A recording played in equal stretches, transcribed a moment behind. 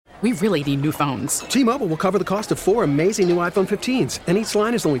We really need new phones. T-Mobile will cover the cost of 4 amazing new iPhone 15s, and each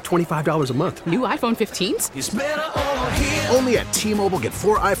line is only $25 a month. New iPhone 15s? It's better over here. Only at T-Mobile, get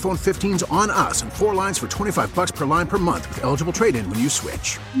 4 iPhone 15s on us and 4 lines for $25 per line per month with eligible trade-in when you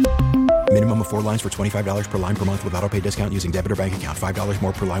switch. Minimum of 4 lines for $25 per line per month with autopay discount using debit or bank account. $5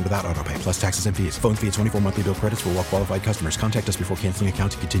 more per line without autopay, plus taxes and fees. Phone fee at 24 monthly bill credits for well-qualified customers. Contact us before canceling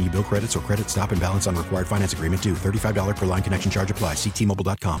account to continue bill credits or credit stop and balance on required finance agreement due. $35 per line connection charge applies. See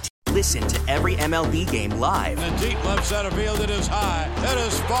T-Mobile.com. Listen to every MLB game live. In the deep left center field, it is high, it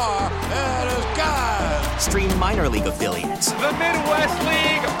is far, it is gone. Stream minor league affiliates. The Midwest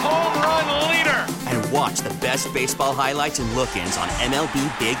League home run leader. And watch the best baseball highlights and look-ins on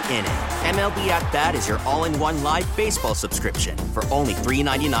MLB Big Inning. MLB At Bat is your all-in-one live baseball subscription for only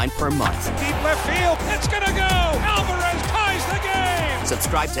 $3.99 per month. Deep left field, it's gonna go. Alvarez ties the game.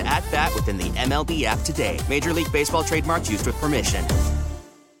 Subscribe to At Bat within the MLB app today. Major League Baseball trademarks used with permission.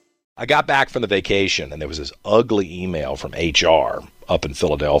 I got back from the vacation, and there was this ugly email from HR up in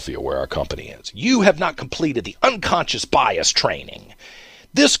Philadelphia where our company is. You have not completed the unconscious bias training.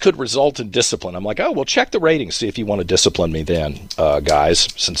 This could result in discipline. I'm like, oh, well, check the ratings, see if you want to discipline me then, guys,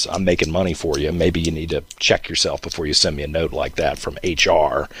 since I'm making money for you. Maybe you need to check yourself before you send me a note like that from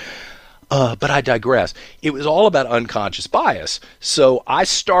HR. But I digress. It was all about unconscious bias. So I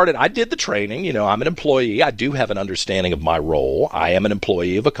did the training. You know, I'm an employee. I do have an understanding of my role. I am an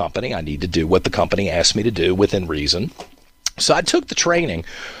employee of a company. I need to do what the company asked me to do within reason. So I took the training.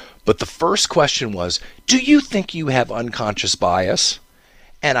 But the first question was, do you think you have unconscious bias?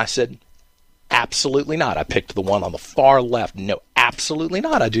 And I said, absolutely not. I picked the one on the far left. No, absolutely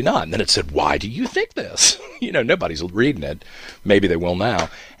not. I do not. And then it said, why do you think this? You know, nobody's reading it. Maybe they will now.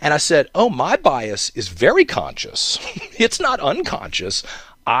 And I said, oh, my bias is very conscious. It's not unconscious.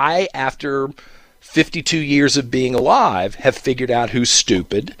 I, after 52 years of being alive, have figured out who's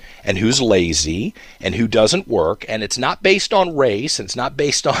stupid and who's lazy and who doesn't work. And it's not based on race. And it's not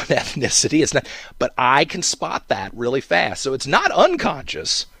based on ethnicity. It's not, but I can spot that really fast. So it's not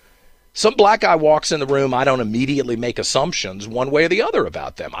unconscious. Some black guy walks in the room, I don't immediately make assumptions one way or the other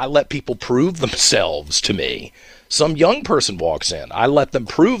about them. I let people prove themselves to me. Some young person walks in, I let them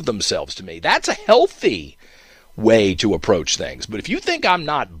prove themselves to me. That's a healthy way to approach things. But if you think I'm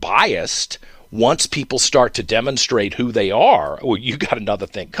not biased once people start to demonstrate who they are, well, you got another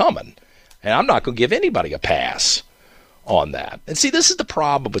thing coming. And I'm not going to give anybody a pass on that. And see, this is the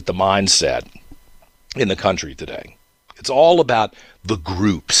problem with the mindset in the country today. It's all about the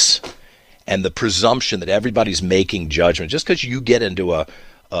groups and the presumption that everybody's making judgment. Just because you get into a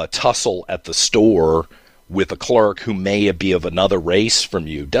tussle at the store with a clerk who may be of another race from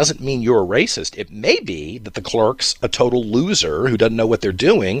you doesn't mean you're a racist. It may be that the clerk's a total loser who doesn't know what they're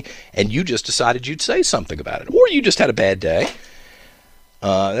doing, and you just decided you'd say something about it. Or you just had a bad day.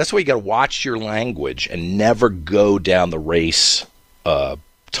 That's why you got to watch your language and never go down the race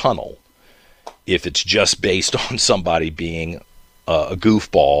tunnel if it's just based on somebody being a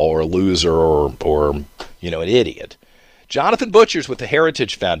goofball or a loser or you know, an idiot. Jonathan Butcher's with the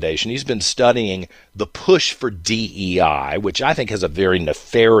Heritage Foundation. He's been studying the push for DEI, which I think has a very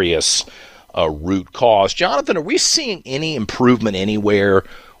nefarious root cause. Jonathan, are we seeing any improvement anywhere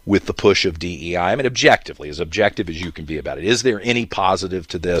with the push of DEI? I mean, objectively, as objective as you can be about it. Is there any positive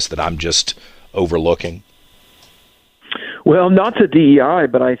to this that I'm just overlooking? Well, not to DEI,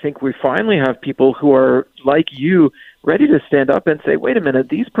 but I think we finally have people who are, like you, ready to stand up and say, wait a minute,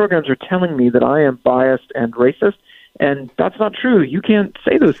 these programs are telling me that I am biased and racist, and that's not true. You can't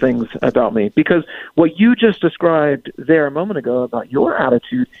say those things about me, because what you just described there a moment ago about your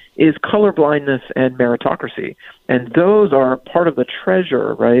attitude is colorblindness and meritocracy, and those are part of the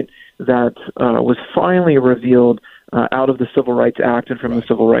treasure, right, that was finally revealed out of the Civil Rights Act and from the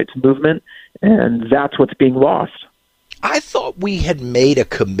Civil Rights Movement, and that's what's being lost. I thought we had made a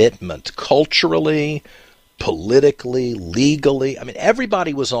commitment culturally, politically, legally. I mean,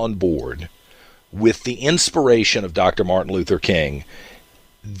 everybody was on board with the inspiration of Dr. Martin Luther King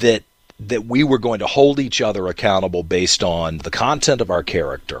that we were going to hold each other accountable based on the content of our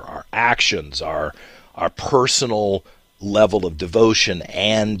character, our actions, our personal level of devotion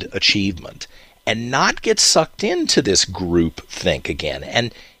and achievement, and not get sucked into this group think again.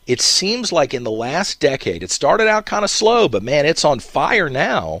 And it seems like in the last decade, it started out kind of slow, but man, it's on fire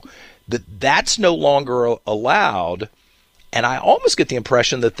now, that's no longer allowed. And I almost get the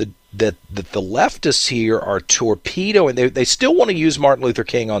impression that the leftists here are torpedoing. They still want to use Martin Luther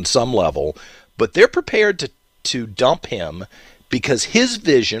King on some level, but they're prepared to dump him because his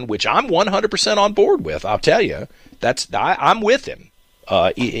vision, which I'm 100% on board with, I'll tell you, I'm with him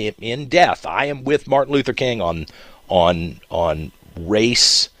in death. I am with Martin Luther King on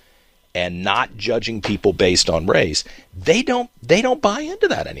race and not judging people based on race, they don't buy into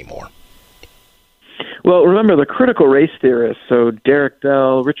that anymore. Well, remember the critical race theorists, so Derek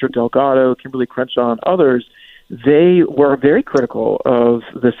Bell, Richard Delgado, Kimberly Crenshaw, and others, they were very critical of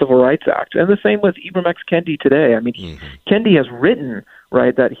the Civil Rights Act. And the same with Ibram X. Kendi today. I mean, Kendi has written,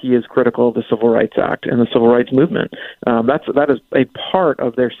 right, that he is critical of the Civil Rights Act and the Civil Rights Movement. That is a part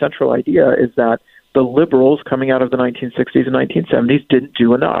of their central idea, is that the liberals coming out of the 1960s and 1970s didn't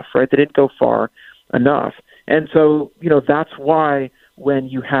do enough, right? They didn't go far enough. And so, that's why when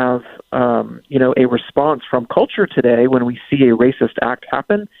you have, a response from culture today, when we see a racist act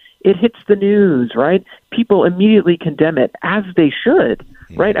happen, it hits the news, right? People immediately condemn it, as they should,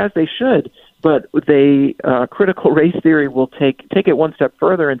 right? As they should. But critical race theory will take it one step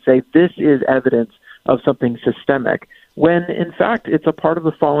further and say this is evidence of something systemic, when in fact it's a part of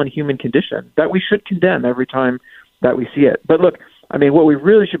the fallen human condition that we should condemn every time that we see it. But look, I mean, what we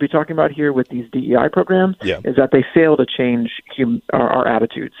really should be talking about here with these DEI programs is that they fail to change our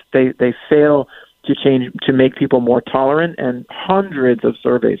attitudes. They fail to make people more tolerant, and hundreds of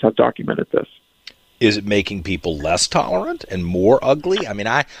surveys have documented this. Is it making people less tolerant and more ugly? I mean,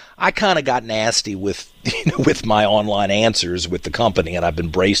 I kind of got nasty with with my online answers with the company, and I've been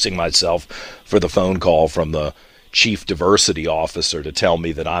bracing myself for the phone call from the chief diversity officer to tell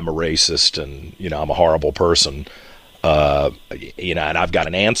me that I'm a racist and I'm a horrible person. And I've got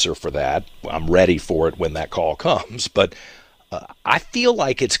an answer for that. I'm ready for it when that call comes. But I feel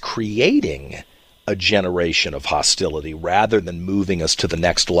like it's creating a generation of hostility rather than moving us to the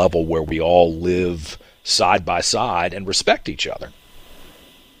next level where we all live side by side and respect each other.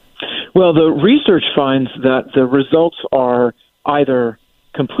 Well, the research finds that the results are either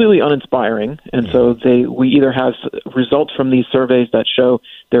completely uninspiring, and so we either have results from these surveys that show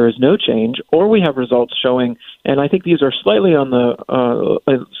there is no change, or we have results showing, and I think these are slightly on the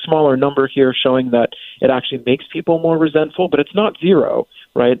a smaller number here, showing that it actually makes people more resentful, but it's not zero,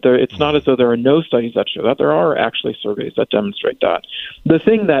 right? It's not as though there are no studies that show that. There are actually surveys that demonstrate that. The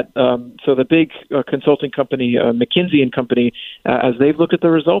thing that, so the big consulting company, McKinsey & Company, as they've looked at the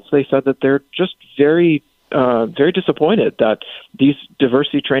results, they said that they're just very disappointed that these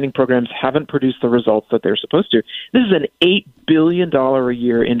diversity training programs haven't produced the results that they're supposed to. This is an $8 billion a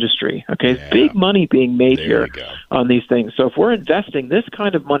year industry. Okay, big money being made here on these things. So if we're investing this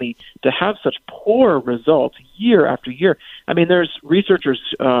kind of money to have such poor results year after year, I mean, there's researchers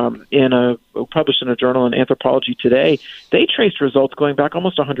published in a journal in Anthropology Today. They traced results going back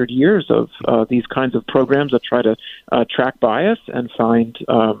almost 100 years of these kinds of programs that try to track bias and find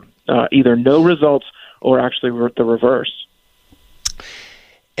either no results or actually the reverse.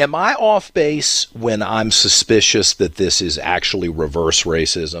 Am I off base when I'm suspicious that this is actually reverse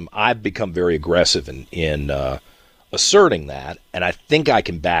racism? I've become very aggressive in asserting that, and I think I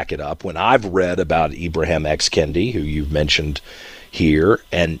can back it up when I've read about Ibram X. Kendi, who you've mentioned here,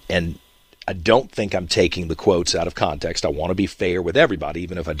 and I don't think I'm taking the quotes out of context. I want to be fair with everybody,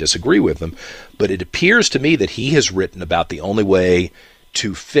 even if I disagree with them. But it appears to me that he has written about the only way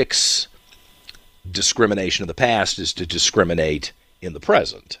to fix discrimination in the past is to discriminate in the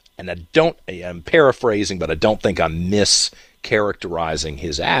present. And I'm paraphrasing, but I don't think I'm mischaracterizing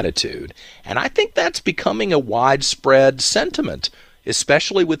his attitude. And I think that's becoming a widespread sentiment,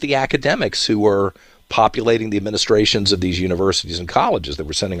 especially with the academics who are populating the administrations of these universities and colleges that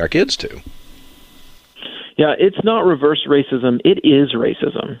we're sending our kids to. Yeah, it's not reverse racism. It is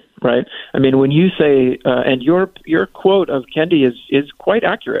racism, right? I mean, when you say, and your quote of Kendi is quite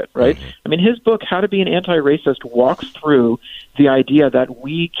accurate, right? Mm-hmm. I mean, his book, How to Be an Anti-Racist, walks through the idea that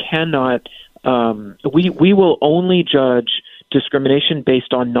we cannot, we will only judge discrimination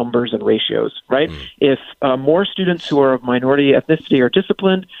based on numbers and ratios, right? Mm. If more students who are of minority ethnicity are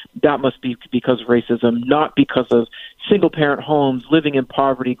disciplined, that must be because of racism, not because of single-parent homes, living in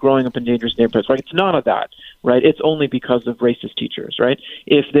poverty, growing up in dangerous neighborhoods, right? It's none of that, right? It's only because of racist teachers, right?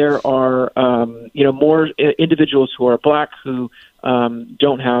 If there are, more individuals who are black who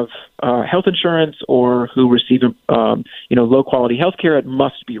don't have health insurance or who receive, low-quality health care, it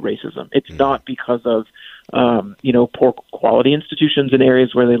must be racism. It's not because of poor quality institutions in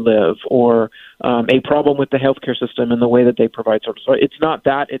areas where they live, or a problem with the healthcare system and the way that they provide service. So it's not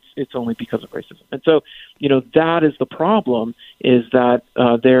that; it's only because of racism. And so, that is the problem: is that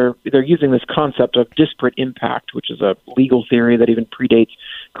they're using this concept of disparate impact, which is a legal theory that even predates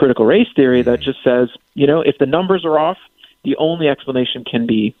critical race theory, that just says, if the numbers are off, the only explanation can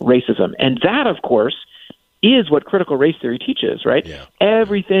be racism, and that, of course, is what critical race theory teaches, right? Yeah.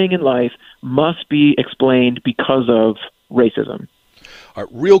 Everything in life must be explained because of racism. All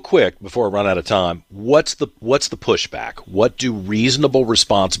right, real quick before I run out of time, what's the pushback? What do reasonable,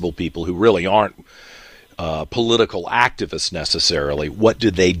 responsible people who really aren't political activists necessarily, what do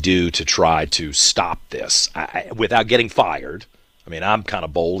they do to try to stop this without getting fired? I mean, I'm kind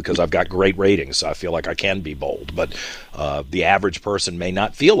of bold because I've got great ratings, so I feel like I can be bold. But the average person may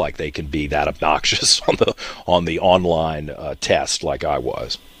not feel like they can be that obnoxious on the online test like I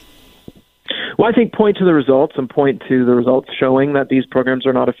was. Well, I think point to the results showing that these programs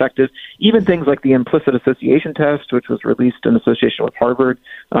are not effective. Even things like the implicit association test, which was released in association with Harvard,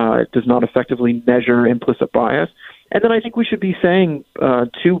 does not effectively measure implicit bias. And then I think we should be saying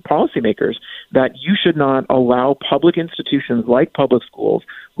to policymakers that you should not allow public institutions like public schools,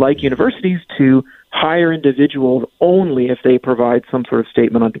 like universities, to hire individuals only if they provide some sort of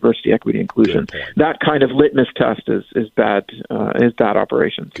statement on diversity, equity, inclusion. That kind of litmus test is bad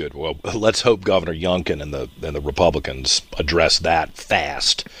operations. Good. Well, let's hope Governor Youngkin and the Republicans address that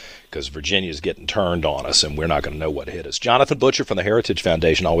fast, because Virginia's getting turned on us, and we're not going to know what hit us. Jonathan Butcher from the Heritage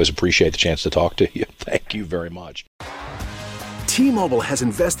Foundation, always appreciate the chance to talk to you. Thank you very much. T-Mobile has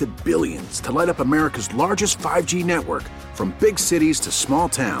invested billions to light up America's largest 5G network, from big cities to small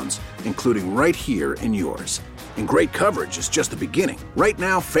towns, including right here in yours. And great coverage is just the beginning. Right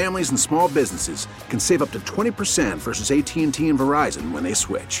now, families and small businesses can save up to 20% versus AT&T and Verizon when they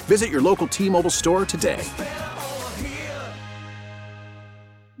switch. Visit your local T-Mobile store today.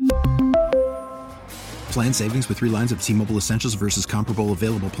 Plan savings with 3 lines of T-Mobile Essentials versus comparable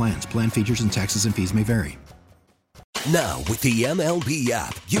available plans. Plan features and taxes and fees may vary. Now, with the MLB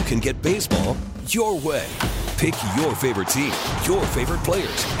app, you can get baseball your way. Pick your favorite team, your favorite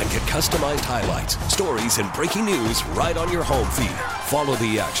players, and get customized highlights, stories, and breaking news right on your home feed. Follow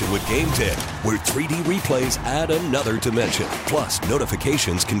the action with Game 10, where 3D replays add another dimension. Plus,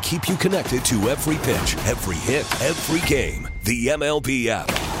 notifications can keep you connected to every pitch, every hit, every game. The MLB app.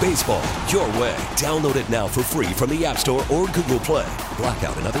 Baseball your way. Download it now for free from the App Store or Google Play.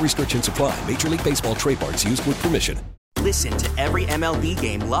 Blackout and other restrictions apply. Major League Baseball trademarks used with permission. Listen to every MLB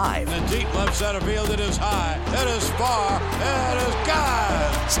game live. In the deep left center field, it is high, it is far, it is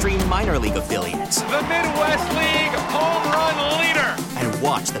gone. Stream minor league affiliates. The Midwest League home run leader. And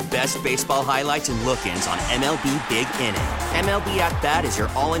watch the best baseball highlights and look-ins on MLB Big Inning. MLB At Bat is your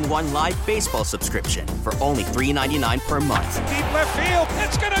all-in-one live baseball subscription for only $3.99 per month. Deep left field,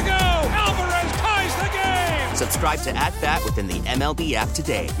 it's gonna go. Alvarez ties the game. Subscribe to At Bat within the MLB app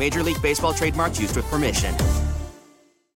today. Major League Baseball trademarks used with permission.